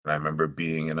I remember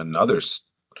being in another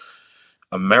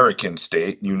American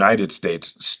state, United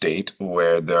States state,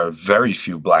 where there are very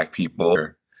few Black people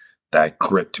that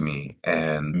gripped me,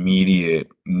 and immediate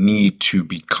need to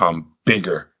become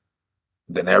bigger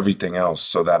than everything else,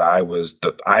 so that I was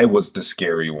the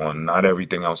scary one. Not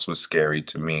everything else was scary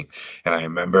to me. And I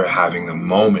remember having the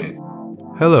moment.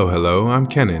 Hello, I'm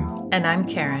Kenan. And I'm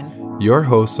Karen. Your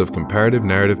hosts of Comparative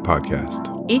Narrative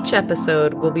Podcast. Each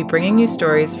episode will be bringing you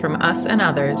stories from us and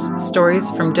others,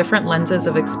 stories from different lenses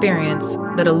of experience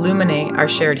that illuminate our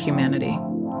shared humanity.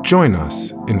 Join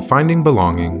us in finding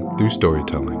belonging through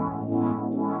storytelling.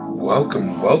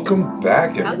 Welcome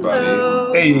back, everybody.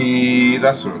 Hello. Hey,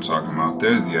 that's what I'm talking about.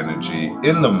 There's the energy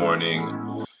in the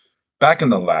morning. Back in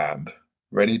the lab,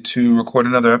 ready to record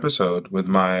another episode with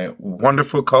my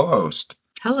wonderful co-host.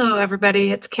 Hello,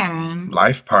 everybody. It's Karen.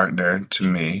 Life partner to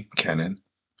me, Kenan,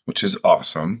 which is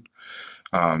awesome.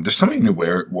 There's so many new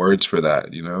words for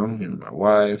that, you know? My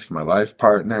wife, my life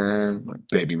partner, my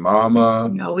baby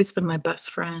mama. You've always been my best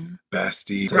friend.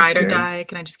 Bestie. Ride or die.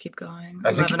 Can I just keep going?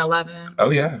 11-11. Oh,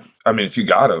 yeah. I mean, if you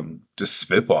got them, just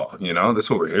spitball, you know?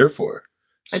 That's what we're here for.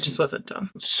 I just wasn't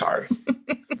done. Sorry.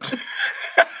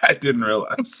 I didn't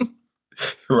realize.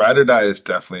 Ride or die is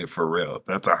definitely for real.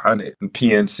 That's 100. And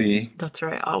PNC. That's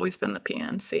right. Always been the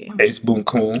PNC. Ace Boon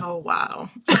Coon. Oh,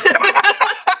 wow.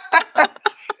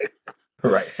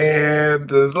 Right hand.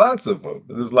 There's lots of them.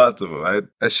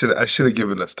 I should have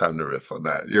given us time to riff on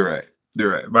that. You're right.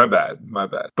 My bad.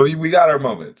 But we got our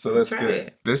moment, so that's good.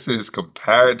 Right. This is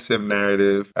Comparative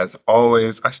Narrative. As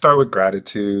always, I start with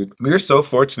gratitude. We are so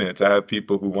fortunate to have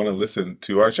people who want to listen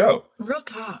to our show. Real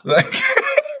talk. Like,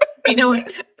 you know what?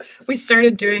 We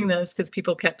started doing this because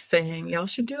people kept saying, y'all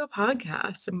should do a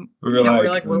podcast. And we're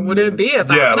like, what would it be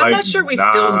about? Yeah, and I'm like, not sure we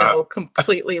still know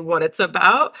completely what it's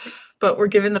about, but we're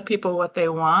giving the people what they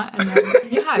want. And then,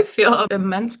 I feel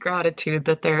immense gratitude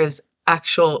that there is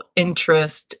actual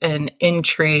interest and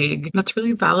intrigue. That's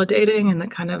really validating, and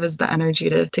that kind of is the energy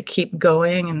to keep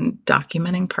going and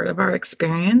documenting part of our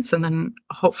experience, and then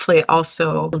hopefully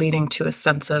also leading to a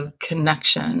sense of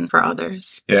connection for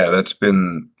others. Yeah, that's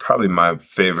been probably my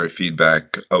favorite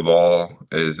feedback of all,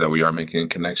 is that we are making a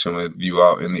connection with you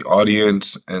out in the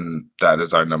audience, and that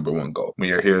is our number one goal.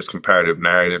 We are here as Comparative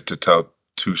Narrative to tell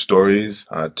two stories,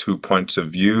 2 points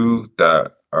of view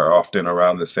that are often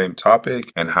around the same topic,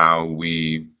 and how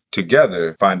we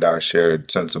together find our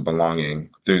shared sense of belonging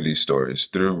through these stories,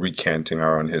 through recanting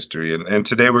our own history. And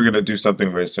today we're going to do something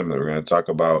very similar. We're going to talk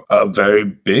about a very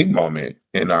big moment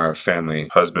in our family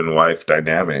husband-wife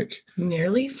dynamic.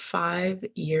 Nearly 5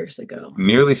 years ago.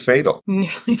 Nearly fatal.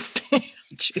 Nearly fatal.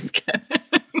 She's kidding.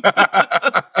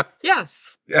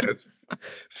 Yes.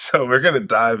 So we're going to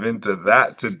dive into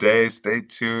that today. Stay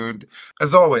tuned.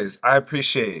 As always, I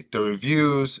appreciate the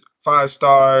reviews, 5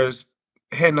 stars,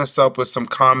 hitting us up with some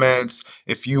comments.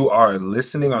 If you are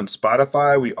listening on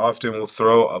Spotify, we often will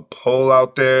throw a poll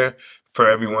out there for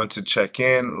everyone to check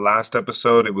in. Last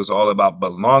episode, it was all about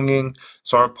belonging.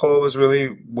 So our poll was really,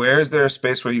 where is there a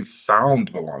space where you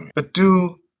found belonging? But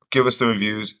do give us the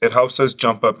reviews. It helps us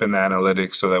jump up in the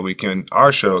analytics so that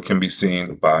our show can be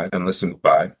seen by and listened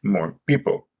by more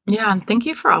people. Yeah, and thank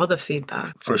you for all the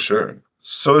feedback. For sure.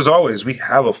 So as always, we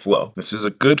have a flow. This is a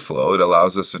good flow. It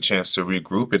allows us a chance to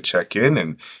regroup and check in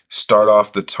and start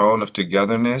off the tone of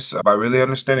togetherness by really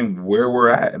understanding where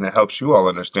we're at. And it helps you all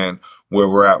understand where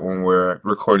we're at when we're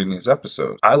recording these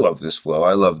episodes. I love this flow.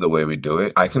 I love the way we do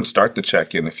it. I can start the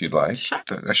check-in if you'd like. Sure.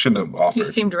 I shouldn't have offered. You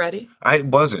seemed ready. I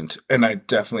wasn't, and I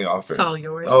definitely offered. It's all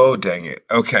yours. Oh, dang it.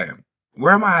 Okay.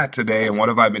 Where am I at today, and what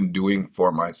have I been doing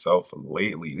for myself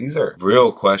lately? These are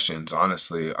real questions,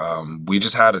 honestly. We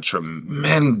just had a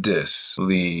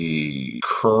tremendously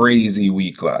crazy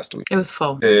week last week. It was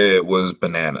full. It was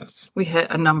bananas. We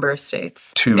hit a number of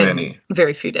states. Too many.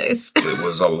 Very few days. It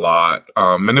was a lot.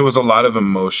 And it was a lot of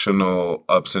emotional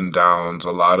ups and downs,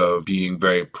 a lot of being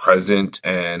very present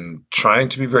and trying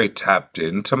to be very tapped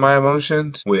into my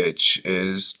emotions, which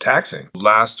is taxing.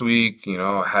 Last week,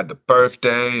 I had the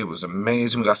birthday. It was amazing.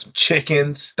 We got some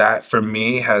chickens. That for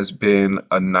me has been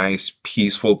a nice,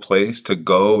 peaceful place to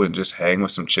go and just hang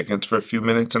with some chickens for a few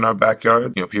minutes in our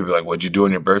backyard. People are like, what'd you do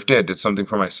on your birthday? I did something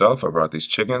for myself. I brought these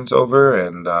chickens over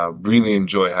and really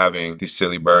enjoy having these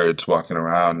silly birds walking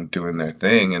around and doing their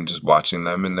thing and just watching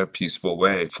them in their peaceful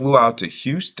way. Flew out to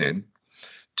Houston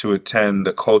to attend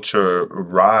the Culture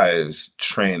Rise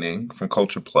training from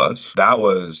Culture Plus. That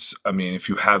was, if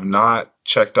you have not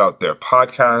checked out their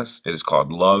podcast. It is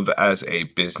called Love as a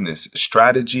Business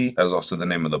Strategy. That is also the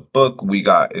name of the book. We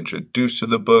got introduced to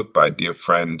the book by dear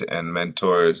friend and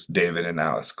mentors David and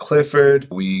Alice Clifford.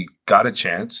 We got a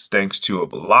chance, thanks to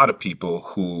a lot of people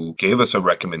who gave us a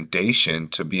recommendation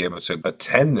to be able to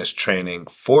attend this training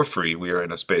for free. We are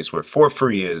in a space where for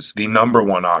free is the number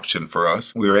one option for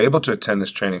us. We were able to attend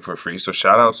this training for free. So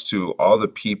shout outs to all the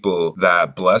people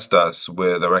that blessed us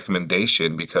with a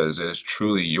recommendation, because it is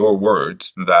truly your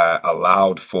words that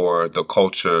allowed for the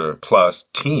Culture Plus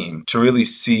team to really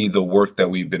see the work that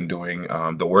we've been doing,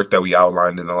 the work that we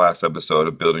outlined in the last episode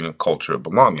of building a culture of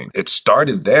belonging. It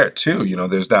started there too.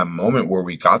 There's that moment where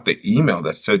we got the email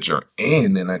that said you're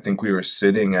in, and I think we were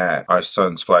sitting at our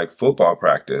son's flag football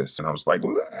practice, and I was like,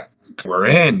 we're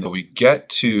in. We get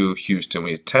to Houston,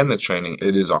 we attend the training.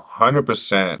 It is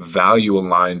 100% value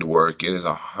aligned work. It is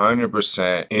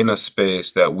 100% in a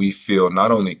space that we feel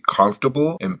not only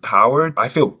comfortable, empowered, I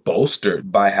feel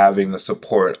bolstered by having the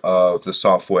support of the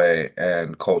Softway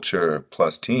and Culture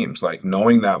Plus teams. Like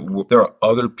knowing that there are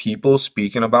other people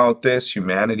speaking about this,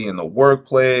 humanity in the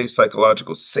workplace,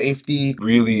 psychological safety,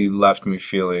 really left me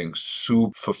feeling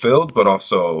super fulfilled, but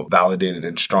also validated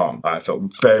and strong. I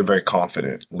felt very, very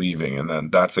confident leaving. And then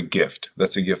that's a gift.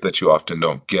 That's a gift that you often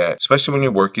don't get, especially when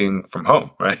you're working from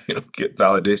home, right? You don't get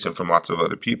validation from lots of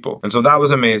other people. And so that was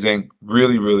amazing.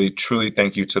 Really, really, truly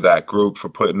thank you to that group for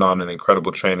putting on an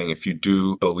incredible training. If you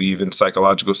do believe in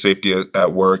psychological safety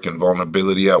at work and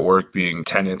vulnerability at work being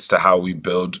tenets to how we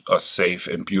build a safe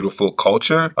and beautiful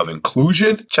culture of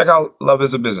inclusion, check out Love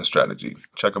as a Business Strategy.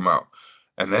 Check them out.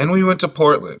 And then we went to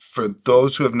Portland. For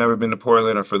those who have never been to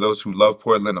Portland, or for those who love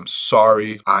Portland, I'm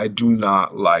sorry, I do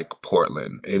not like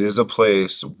Portland. It is a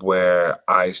place where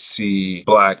I see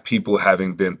Black people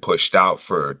having been pushed out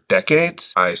for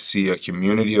decades. I see a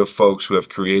community of folks who have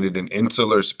created an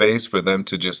insular space for them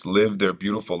to just live their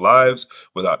beautiful lives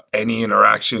without any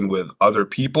interaction with other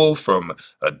people from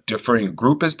a differing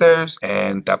group as theirs.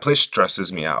 And that place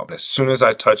stresses me out. As soon as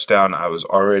I touched down, I was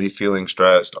already feeling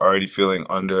stressed, already feeling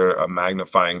under a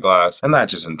magnifying glass, and that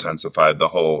just intensified the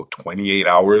whole 28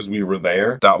 hours we were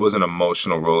there. That was an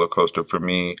emotional roller coaster for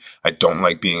me. I don't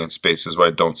like being in spaces where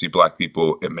I don't see Black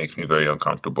people. It makes me very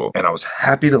uncomfortable, and I was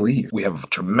happy to leave. We have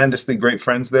tremendously great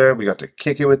friends there. We got to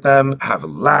kick it with them, have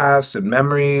laughs and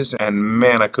memories, and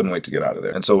man, I couldn't wait to get out of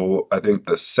there. And so I think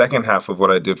the second half of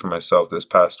what I did for myself this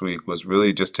past week was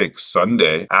really just take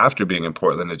Sunday after being in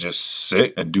Portland to just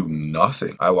sit and do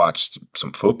nothing. I watched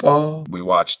some football. We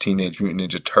watched Teenage Mutant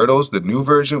Ninja Turtles, the new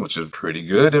version, which is pretty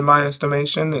good in my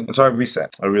estimation. And so I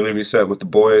reset. I really reset with the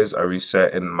boys. I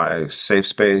reset in my safe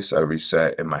space. I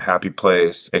reset in my happy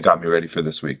place. It got me ready for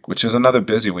this week, which is another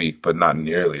busy week, but not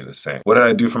nearly the same. What did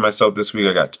I do for myself this week?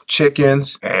 I got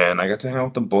chickens, and I got to hang out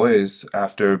with the boys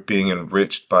after being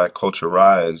enriched by Culture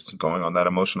Rise, going on that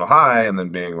emotional high, and then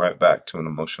being right back to an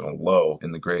emotional low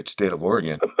in the great state of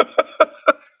Oregon.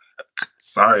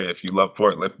 Sorry if you love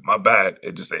Portland. My bad.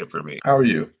 It just ain't for me. How are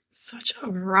you? Such a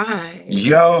ride.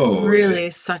 Yo. Really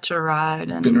such a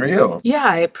ride. And been real. Yeah,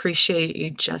 I appreciate you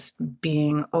just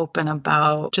being open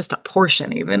about just a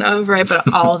portion even of, right?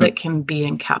 But all that can be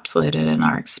encapsulated in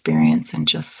our experience in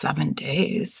just 7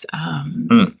 days.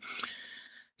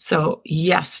 So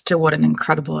yes, to what an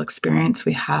incredible experience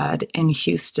we had in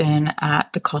Houston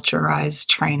at the Culture Rise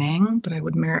training. But I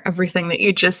would mirror everything that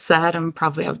you just said and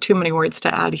probably have too many words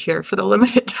to add here for the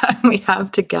limited time we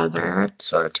have together.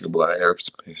 Sorry, I took up a lot of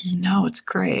airspace. No, it's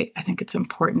great. I think it's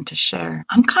important to share.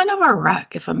 I'm kind of a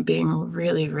wreck, if I'm being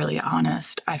really, really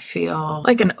honest. I feel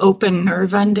like an open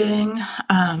nerve ending.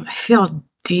 I feel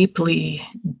deeply,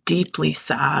 deeply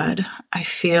sad. I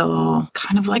feel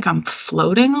kind of like I'm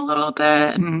floating a little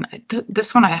bit. And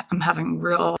this one I'm having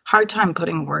real hard time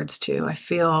putting words to. I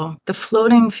feel the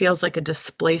floating feels like a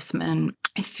displacement.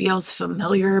 It feels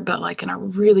familiar, but like in a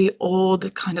really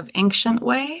old kind of ancient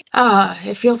way.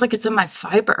 It feels like it's in my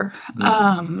fiber.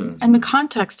 And the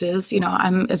context is,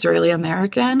 I'm Israeli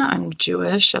American. I'm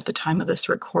Jewish at the time of this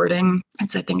recording.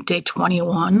 It's, I think, day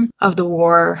 21 of the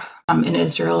war in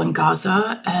Israel and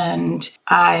Gaza. And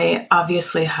I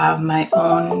obviously have my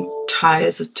own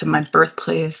ties to my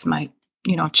birthplace, my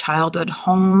childhood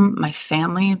home, my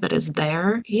family that is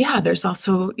there. Yeah, there's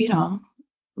also,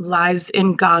 lives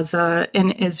in Gaza,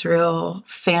 in Israel,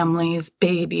 families,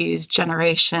 babies,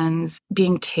 generations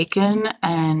being taken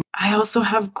and I also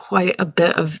have quite a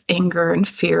bit of anger and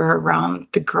fear around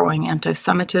the growing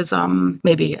anti-Semitism,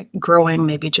 maybe growing,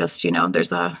 maybe just,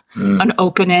 there's an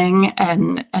opening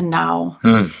and now,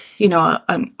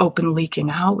 an open leaking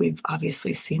out. We've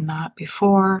obviously seen that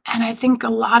before. And I think a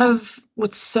lot of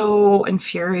what's so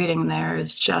infuriating there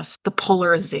is just the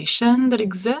polarization that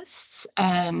exists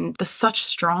and the such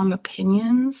strong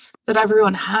opinions that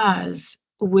everyone has,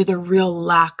 with a real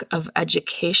lack of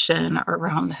education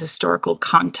around the historical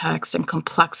context and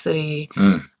complexity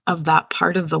of that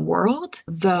part of the world.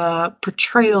 The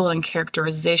portrayal and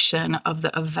characterization of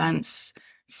the events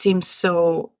seems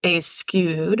so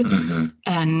skewed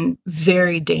and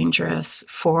very dangerous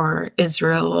for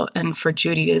Israel and for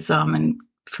Judaism and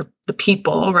for the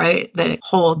people, right, that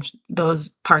hold those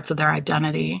parts of their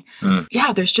identity.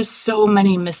 Yeah, there's just so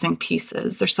many missing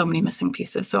pieces. There's so many missing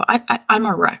pieces. So I'm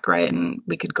a wreck, right? And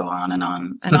we could go on and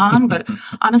on and on, but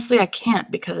honestly, I can't,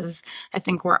 because I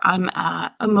think where I'm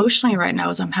at emotionally right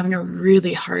now is I'm having a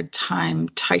really hard time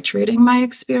titrating my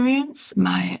experience.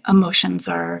 My emotions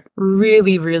are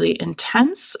really, really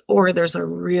intense, or there's a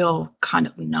real kind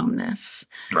of numbness.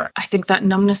 Right. I think that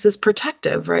numbness is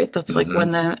protective, right? That's like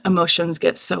when the emotions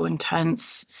get so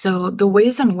intense. So the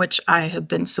ways in which I have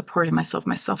been supporting myself,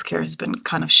 my self-care has been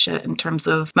kind of shit in terms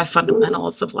of my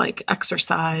fundamentals of like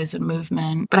exercise and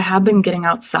movement. But I have been getting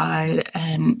outside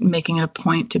and making it a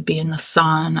point to be in the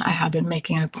sun. I have been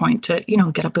making it a point to,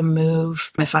 get up and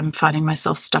move. If I'm finding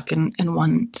myself stuck in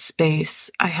one space,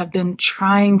 I have been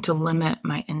trying to limit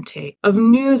my intake of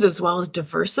news as well as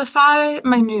diversify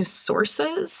my news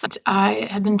sources. I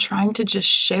have been trying to just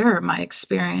share my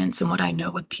experience and what I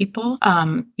know with people.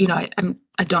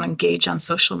 I don't engage on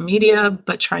social media,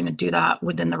 but trying to do that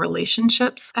within the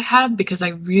relationships I have, because I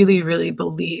really, really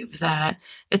believe that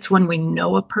it's when we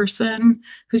know a person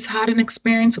who's had an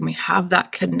experience, when we have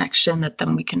that connection, that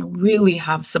then we can really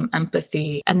have some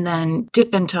empathy and then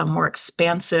dip into a more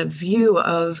expansive view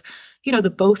of, the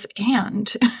both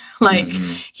and.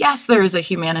 Yes, there is a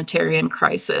humanitarian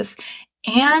crisis,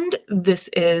 and this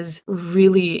is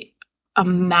really a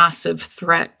massive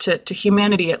threat to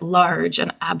humanity at large,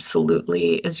 and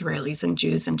absolutely Israelis and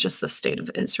Jews and just the state of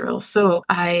Israel. So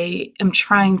I am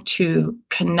trying to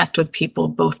connect with people,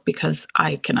 both because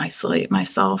I can isolate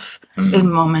myself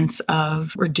in moments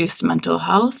of reduced mental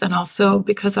health, and also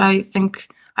because I think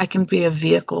I can be a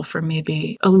vehicle for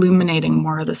maybe illuminating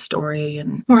more of the story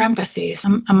and more empathy.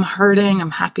 So I'm hurting.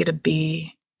 I'm happy to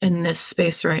be in this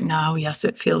space right now. Yes,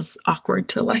 it feels awkward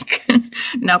to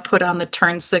now put on the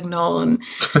turn signal and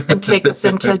take us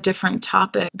into a different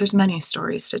topic. There's many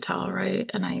stories to tell, right?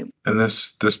 And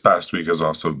this past week has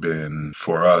also been,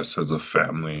 for us as a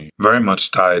family, very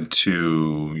much tied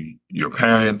to your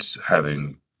parents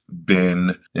having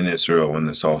been in Israel when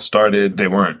this all started. They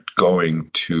weren't going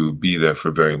to be there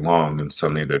for very long, and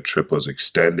suddenly their trip was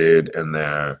extended, and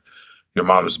your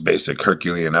mom's basic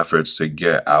Herculean efforts to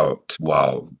get out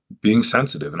while being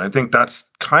sensitive. And I think that's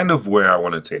kind of where I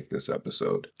want to take this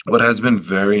episode. What has been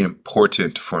very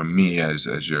important for me as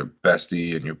your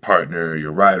bestie and your partner,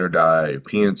 your ride or die, your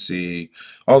PNC,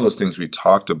 all those things we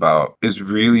talked about, is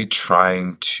really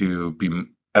trying to be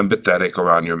empathetic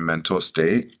around your mental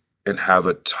state and have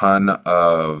a ton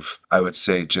of, I would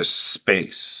say, just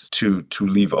space to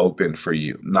leave open for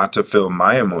you, not to fill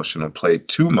my emotional plate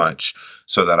too much,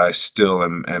 so that I still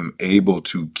am able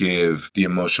to give the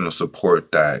emotional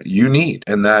support that you need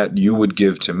and that you would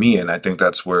give to me. And I think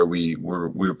that's where we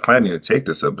were planning to take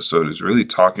this episode, is really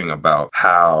talking about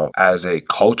how, as a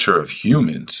culture of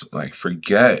humans,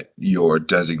 forget your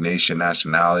designation,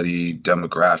 nationality,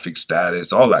 demographic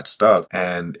status, all that stuff.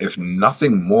 And if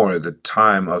nothing more, the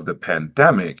time of the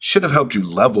pandemic should have helped you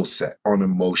level set on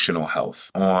emotional health,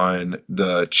 on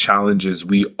the challenges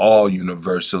we all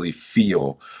universally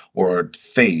feel or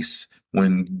face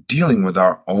when dealing with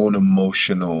our own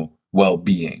emotional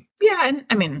well-being. Yeah, and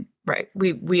I mean, right,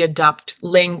 we adopt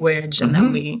language, and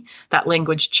then that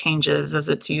language changes as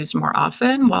it's used more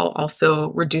often, while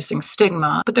also reducing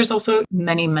stigma. But there's also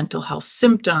many mental health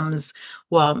symptoms,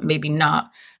 well, maybe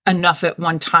not enough at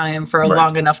one time for a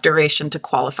long enough duration to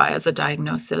qualify as a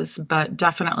diagnosis, but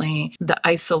definitely the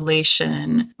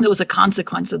isolation that was a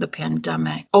consequence of the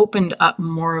pandemic opened up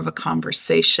more of a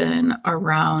conversation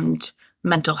around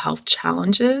mental health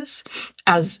challenges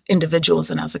as individuals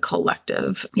and as a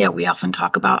collective. Yeah, we often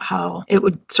talk about how it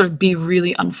would sort of be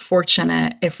really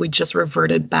unfortunate if we just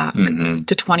reverted back to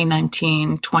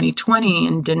 2019, 2020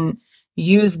 and didn't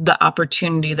used the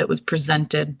opportunity that was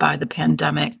presented by the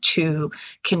pandemic to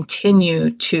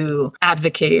continue to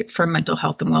advocate for mental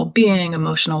health and well-being,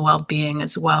 emotional well-being,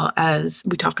 as well as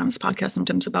we talk on this podcast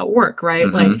sometimes about work, right?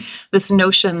 Mhm. Like this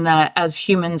notion that as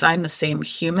humans, I'm the same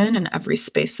human in every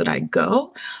space that I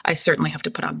go. I certainly have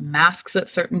to put on masks at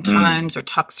certain times or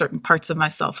tuck certain parts of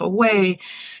myself away,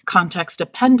 context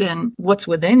dependent. What's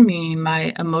within me,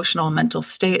 my emotional and mental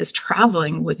state is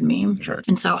traveling with me. Sure.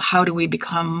 And so how do we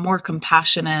become more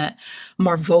compassionate,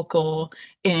 more vocal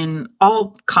in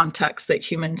all contexts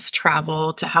that humans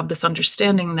travel, to have this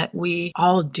understanding that we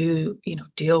all do,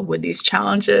 deal with these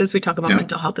challenges. We talk about Yeah.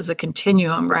 mental health as a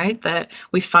continuum, right? That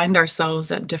we find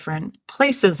ourselves at different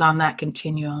places on that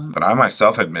continuum. But I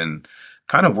myself had been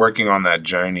kind of working on that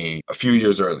journey a few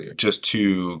years earlier. Just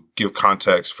to give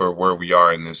context for where we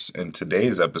are in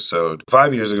today's episode.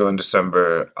 5 years ago in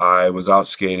December, I was out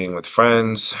skating with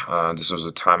friends. This was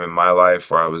a time in my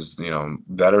life where I was,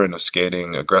 veteran of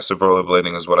skating. Aggressive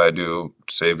rollerblading is what I do.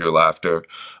 Save your laughter.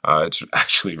 It's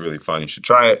actually really fun. You should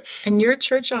try it. And your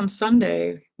church on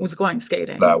Sunday was going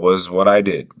skating. That was what I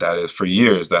did. That is, for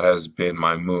years, that has been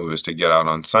my move, is to get out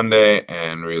on Sunday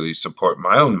and really support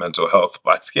my own mental health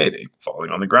by skating,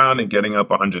 falling on the ground and getting up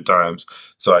 100 times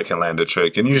so I can land a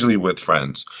trick, and usually with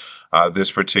friends. This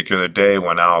particular day,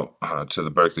 went out to the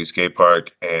Berkeley skate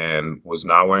park and was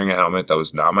not wearing a helmet. That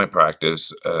was not my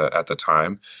practice at the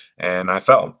time. And I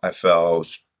fell. I fell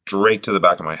straight to the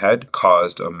back of my head,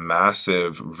 caused a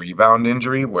massive rebound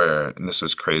injury and this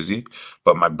is crazy,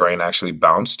 but my brain actually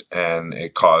bounced and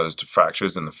it caused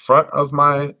fractures in the front of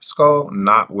my skull,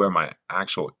 not where my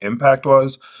actual impact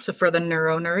was. So for the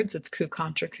neuro nerds, it's coup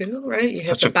contra coup, right? You hit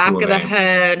Such the a back cool of the name.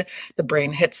 head, the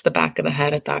brain hits the back of the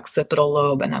head at the occipital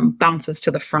lobe, and then bounces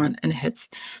to the front and hits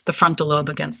the frontal lobe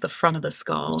against the front of the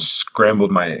skull.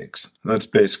 Scrambled my eggs. That's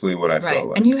basically what I Right. felt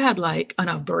like. And you had like an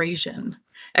abrasion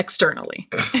externally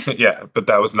Yeah, but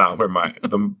that was not where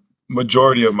the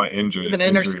majority of my injuries with an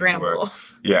inner were. scramble.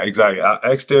 Yeah, exactly.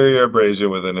 Exterior abrasion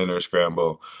with an inner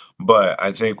scramble. But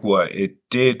I think what it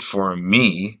did for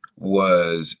me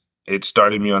was it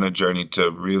started me on a journey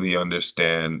to really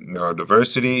understand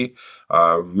neurodiversity,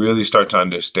 really start to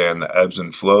understand the ebbs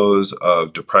and flows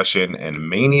of depression and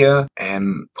mania,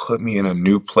 and put me in a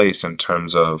new place in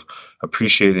terms of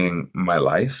appreciating my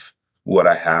life, what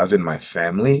I have in my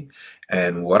family,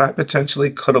 and what I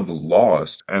potentially could have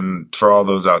lost. And for all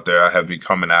those out there, I have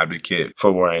become an advocate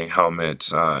for wearing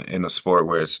helmets in a sport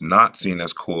where it's not seen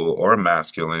as cool or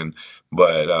masculine,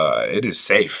 but it is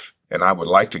safe. And I would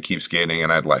like to keep skating,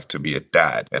 and I'd like to be a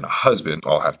dad and a husband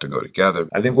all have to go together.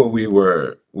 I think what we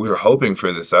were hoping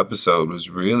for this episode was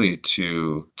really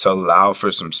to allow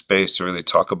for some space to really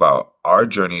talk about our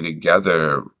journey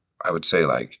together. I would say,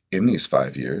 like, in these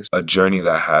 5 years, a journey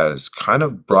that has kind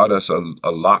of brought us a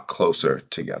lot closer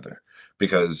together.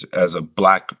 Because as a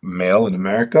Black male in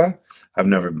America, I've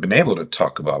never been able to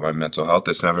talk about my mental health.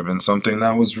 It's never been something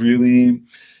that was really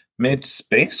made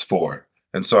space for.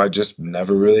 And so I just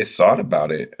never really thought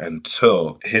about it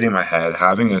until hitting my head,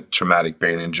 having a traumatic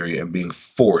brain injury, and being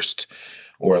forced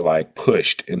or like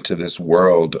pushed into this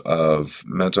world of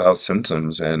mental health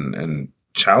symptoms and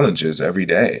challenges every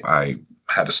day. I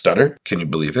had a stutter. Can you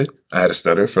believe it? I had a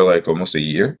stutter for like almost a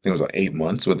year. I think it was like 8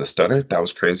 months with a stutter. That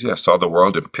was crazy. I saw the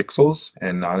world in pixels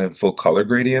and not in full color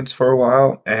gradients for a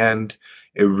while. And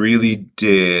it really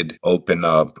did open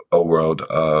up a world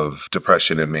of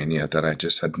depression and mania that I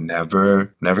just had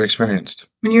never experienced.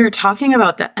 When you were talking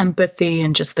about the empathy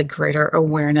and just the greater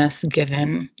awareness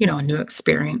given, a new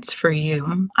experience for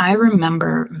you, I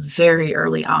remember very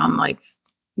early on, like,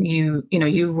 you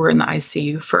were in the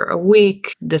ICU for a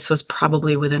week. This was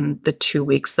probably within the 2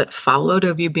 weeks that followed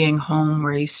of you being home,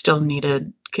 where you still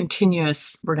needed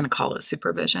continuous, we're going to call it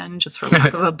supervision, just for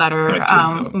lack of a better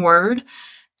word.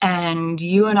 And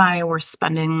you and I were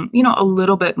spending, a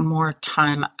little bit more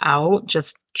time out,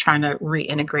 just trying to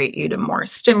reintegrate you to more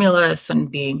stimulus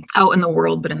and being out in the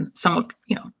world, but in somewhat,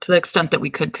 to the extent that we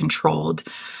could, controlled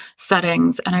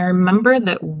settings. And I remember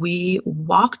that we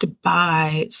walked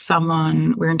by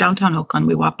someone, we were in downtown Oakland,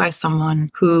 we walked by someone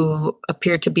who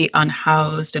appeared to be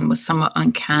unhoused and was somewhat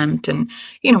unkempt and,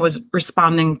 was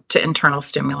responding to internal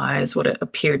stimuli, is what it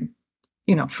appeared,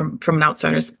 from an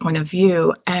outsider's point of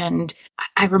view. And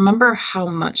I remember how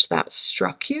much that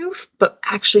struck you, but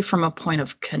actually from a point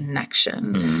of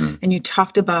connection. Mm-hmm. And you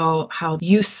talked about how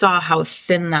you saw how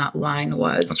thin that line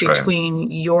was. That's between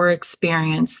your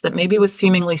experience that maybe was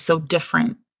seemingly so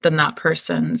different than that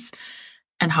person's,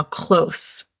 and how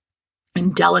close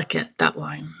and delicate that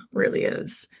line really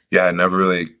is. Yeah, I never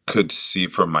really could see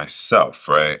for myself,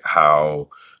 right, how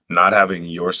not having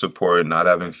your support, not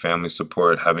having family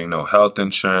support, having no health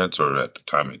insurance, or at the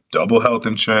time, double health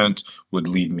insurance, would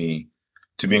lead me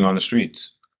to being on the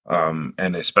streets.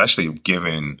 And especially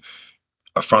given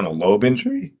a frontal lobe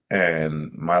injury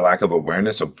and my lack of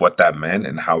awareness of what that meant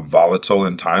and how volatile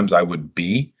in times I would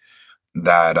be,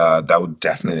 that would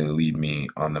definitely lead me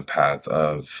on the path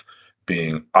of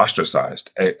being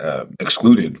ostracized,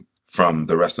 excluded from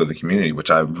the rest of the community, which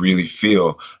I really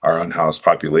feel our unhoused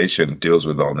population deals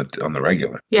with on the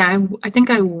regular. Yeah, I think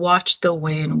I watched the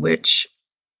way in which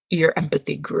your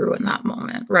empathy grew in that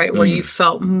moment, right? Where you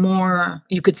felt more,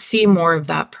 you could see more of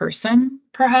that person,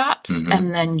 perhaps,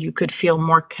 and then you could feel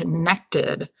more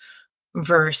connected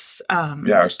versus.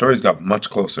 Our stories got much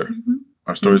closer.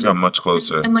 Our stories got much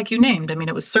closer. And like you named, I mean,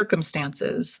 it was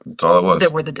circumstances. That's all it was.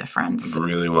 That were the difference. It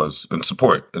really was. And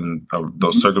support. And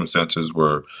those circumstances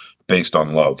were based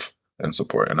on love and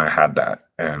support. And I had that.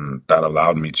 And that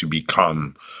allowed me to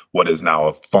become what is now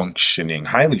a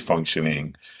highly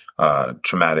functioning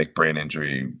traumatic brain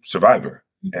injury survivor.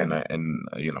 And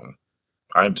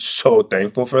I'm so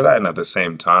thankful for that. And at the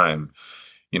same time,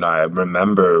 I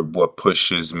remember what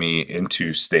pushes me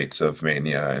into states of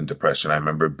mania and depression. I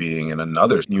remember being in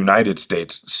another United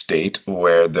States state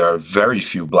where there are very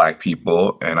few Black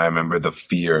people. And I remember the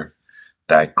fear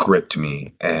that gripped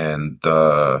me and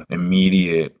the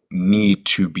immediate need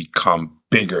to become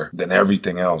bigger than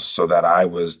everything else so that I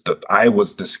was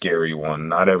the scary one.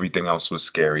 Not everything else was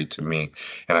scary to me.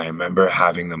 And I remember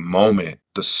having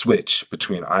the switch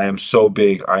between I am so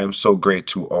big, I am so great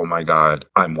to, oh my God,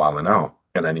 I'm wilding out.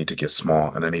 And I need to get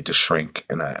small and I need to shrink.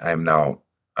 And I am now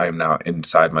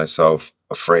inside myself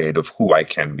afraid of who I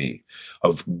can be,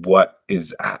 of what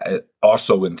is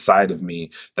also inside of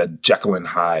me, that Jekyll and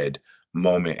Hyde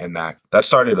moment. And that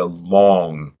started a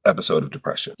long episode of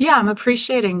depression. Yeah, I'm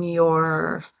appreciating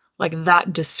your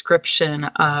that description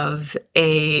of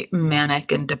a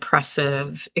manic and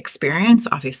depressive experience.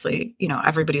 Obviously,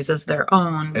 everybody's is their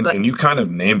own. And you kind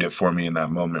of named it for me in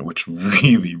that moment, which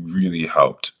really, really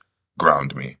helped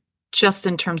ground me. Just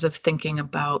in terms of thinking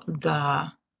about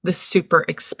the super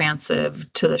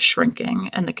expansive to the shrinking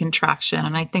and the contraction.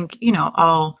 And I think,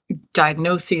 all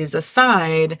diagnoses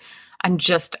aside,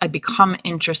 I become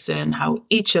interested in how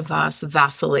each of us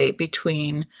vacillate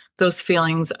between those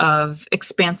feelings of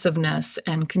expansiveness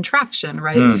and contraction,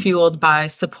 right? Fueled by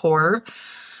support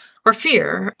or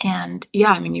fear. And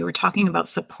yeah, I mean, you were talking about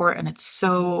support and it's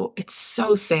so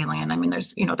salient. I mean,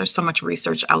 there's so much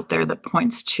research out there that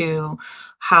points to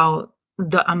how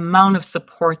the amount of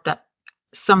support that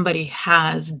somebody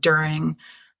has during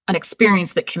an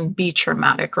experience that can be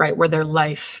traumatic, right? Where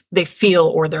they feel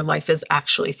or their life is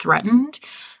actually threatened,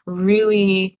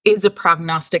 really is a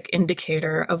prognostic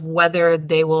indicator of whether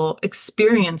they will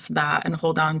experience that and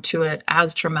hold on to it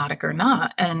as traumatic or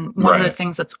not. And one of the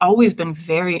things that's always been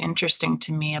very interesting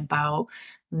to me about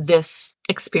this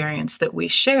experience that we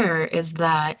share is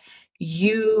that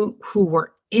you who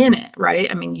were in it,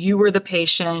 right? I mean, you were the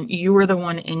patient, you were the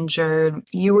one injured,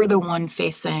 you were the one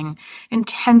facing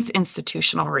intense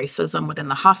institutional racism within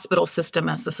the hospital system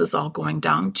as this is all going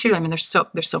down too. I mean, there's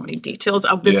so many details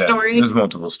of this story. There's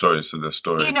multiple stories to this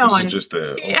story. This is just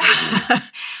the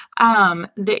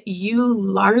that you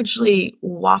largely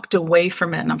walked away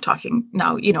from it. And I'm talking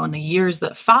now, in the years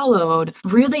that followed,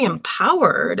 really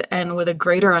empowered and with a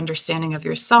greater understanding of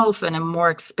yourself and a more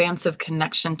expansive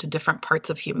connection to different parts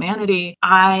of humanity.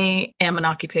 I am an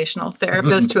occupational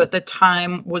therapist who at the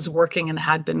time was working and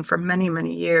had been for many,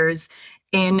 many years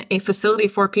in a facility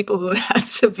for people who had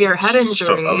severe head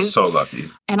injuries. I was so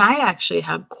lucky. And I actually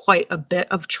have quite a bit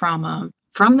of trauma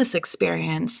from this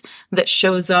experience that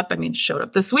showed up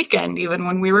this weekend, even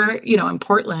when we were, in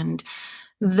Portland,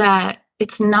 that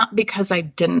it's not because I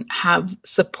didn't have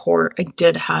support. I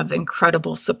did have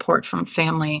incredible support from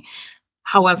family.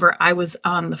 However, I was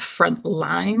on the front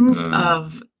lines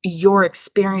of your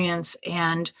experience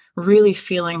and really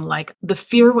feeling like the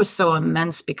fear was so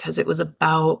immense because it was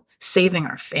about saving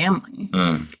our family.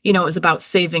 It was about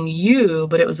saving you,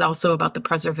 but it was also about the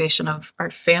preservation of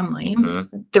our family.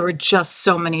 There were just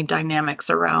so many dynamics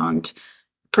around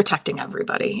protecting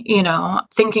everybody,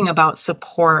 thinking about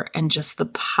support and just the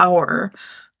power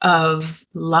of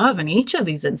love in each of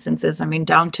these instances. I mean,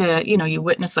 down to, you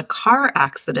witness a car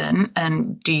accident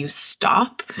and do you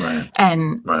stop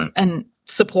and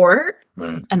support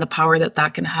and the power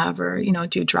that can have, or,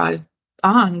 do you drive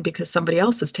on because somebody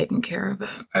else is taking care of it?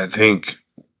 I think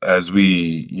as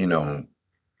we,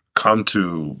 come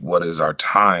to what is our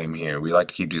time here, we like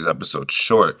to keep these episodes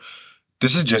short.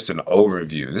 This is just an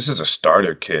overview. This is a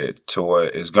starter kit to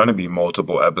what is going to be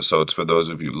multiple episodes for those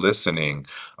of you listening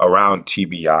around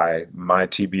TBI, my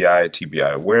TBI,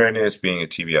 TBI awareness, being a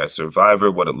TBI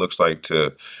survivor, what it looks like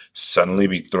to suddenly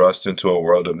be thrust into a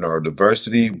world of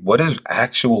neurodiversity. What is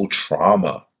actual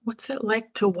trauma? What's it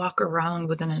like to walk around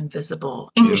with an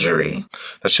invisible injury?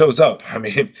 That shows up, I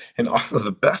mean, in all of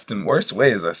the best and worst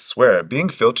ways, I swear. Being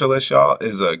filterless, y'all,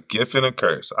 is a gift and a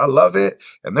curse. I love it.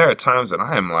 And there are times that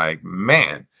I am like,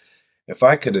 man, if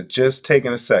I could have just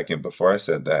taken a second before I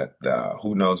said that,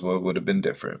 who knows what would have been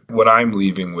different. What I'm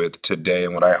leaving with today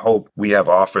and what I hope we have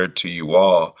offered to you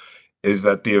all is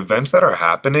that the events that are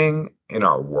happening in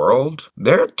our world,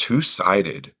 they're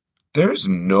two-sided. There's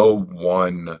no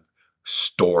one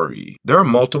story. There are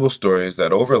multiple stories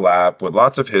that overlap with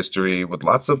lots of history, with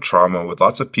lots of trauma, with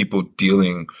lots of people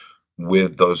dealing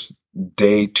with those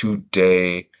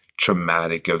day-to-day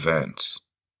traumatic events.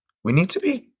 We need to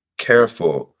be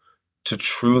careful to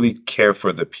truly care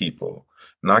for the people,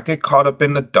 not get caught up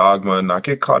in the dogma, not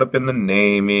get caught up in the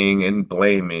naming and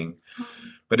blaming.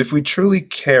 But if we truly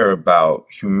care about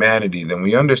humanity, then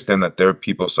we understand that there are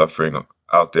people suffering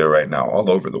out there right now all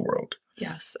over the world.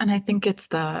 Yes. And I think it's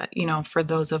for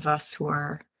those of us who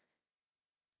are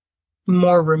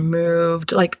more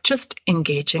removed, like just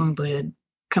engaging with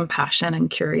compassion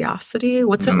and curiosity.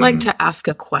 What's it like to ask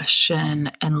a question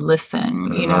and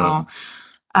listen?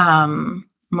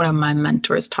 One of my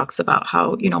mentors talks about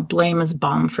how, blame is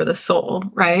balm for the soul,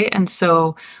 right? And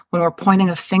so when we're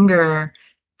pointing a finger,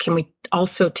 can we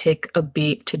also take a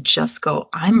beat to just go,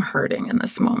 I'm hurting in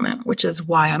this moment, which is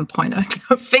why I'm pointing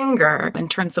a finger,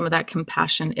 and turn some of that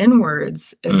compassion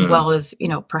inwards, as well as,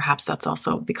 perhaps that's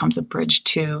also becomes a bridge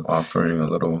to offering a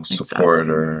little support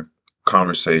or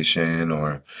conversation,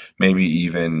 or maybe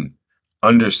even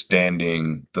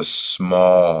understanding the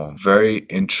small, very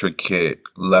intricate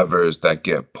levers that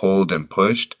get pulled and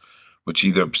pushed, which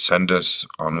either send us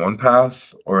on one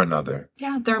path or another.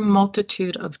 Yeah, there are a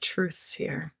multitude of truths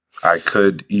here. I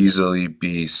could easily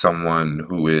be someone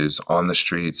who is on the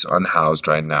streets, unhoused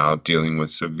right now, dealing with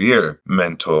severe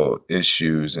mental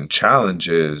issues and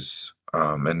challenges,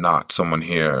 and not someone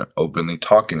here openly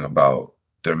talking about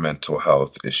their mental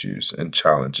health issues and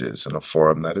challenges in a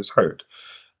forum that is heard.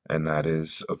 And that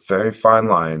is a very fine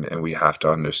line, and we have to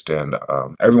understand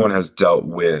everyone has dealt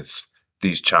with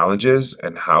these challenges,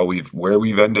 and where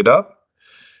we've ended up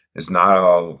is not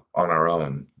all on our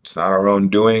own. It's not our own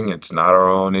doing. It's not our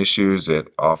own issues. It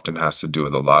often has to do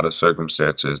with a lot of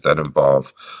circumstances that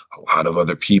involve a lot of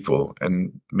other people.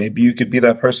 And maybe you could be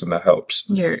that person that helps.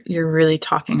 You're really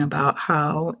talking about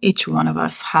how each one of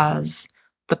us has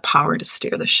the power to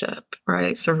steer the ship,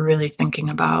 right? So really thinking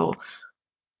about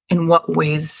in what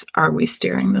ways are we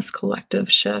steering this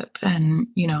collective ship? And,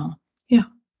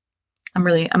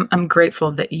 I'm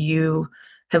grateful that you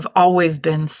have always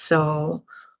been so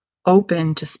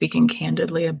open to speaking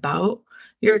candidly about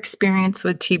your experience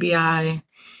with TBI,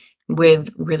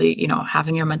 with really,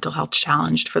 having your mental health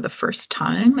challenged for the first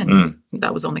time. And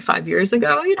that was only 5 years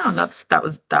ago, that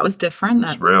was different.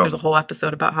 It's real. There's a whole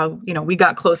episode about how, we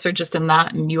got closer just in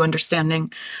that, and you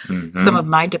understanding some of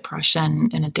my depression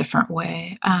in a different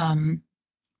way.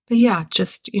 But yeah,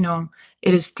 just,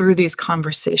 it is through these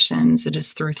conversations, it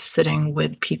is through sitting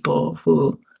with people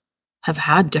who have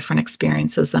had different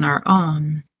experiences than our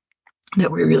own,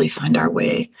 that we really find our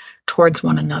way towards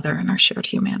one another and our shared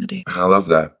humanity. I love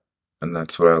that. And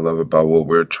that's what I love about what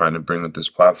we're trying to bring with this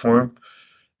platform.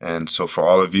 And so for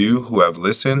all of you who have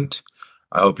listened,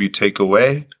 I hope you take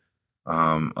away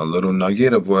a little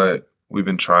nugget of what we've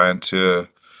been trying to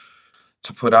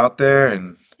put out there.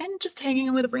 And just hanging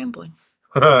in with rambling.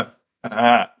 It's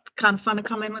kind of fun to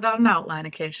come in without an outline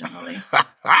occasionally.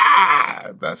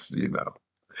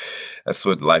 That's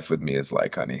what life with me is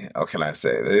like, honey. How can I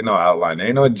say? There ain't no outline. There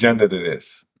ain't no agenda to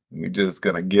this. We're just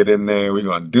going to get in there. We're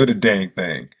going to do the dang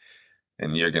thing.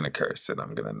 And you're going to curse and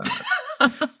I'm going to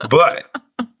not. But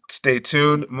stay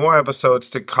tuned. More episodes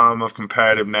to come of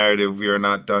Comparative Narrative. We are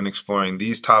not done exploring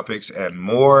these topics and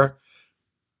more.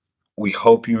 We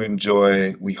hope you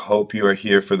enjoy. We hope you are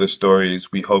here for the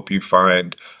stories. We hope you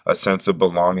find a sense of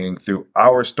belonging through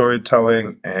our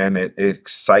storytelling, and it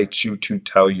excites you to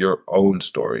tell your own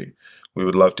story. We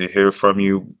would love to hear from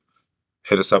you.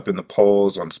 Hit us up in the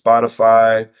polls on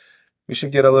Spotify. We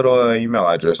should get a little email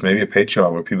address, maybe a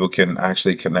Patreon where people can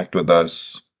actually connect with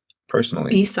us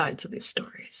personally. B-sides of these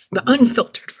stories. The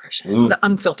unfiltered version. Ooh. The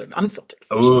unfiltered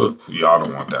version. Ooh, y'all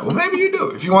don't want that. Well, maybe you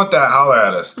do. If you want that, holler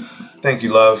at us. Thank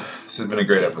you, love. This has been a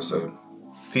great episode.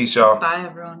 Peace, y'all. Bye,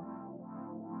 everyone.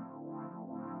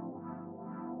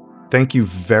 Thank you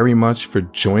very much for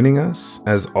joining us.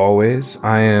 As always,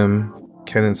 I am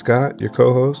Kenan Scott, your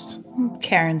co-host.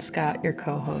 Karen Scott, your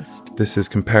co-host. This is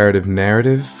Comparative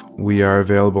Narrative. We are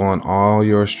available on all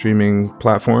your streaming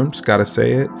platforms. Gotta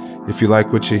say it. If you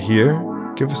like what you hear,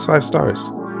 give us 5 stars.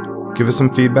 Give us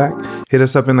some feedback. Hit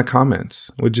us up in the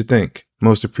comments. What'd you think?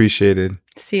 Most appreciated.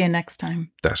 See you next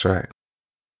time. That's right.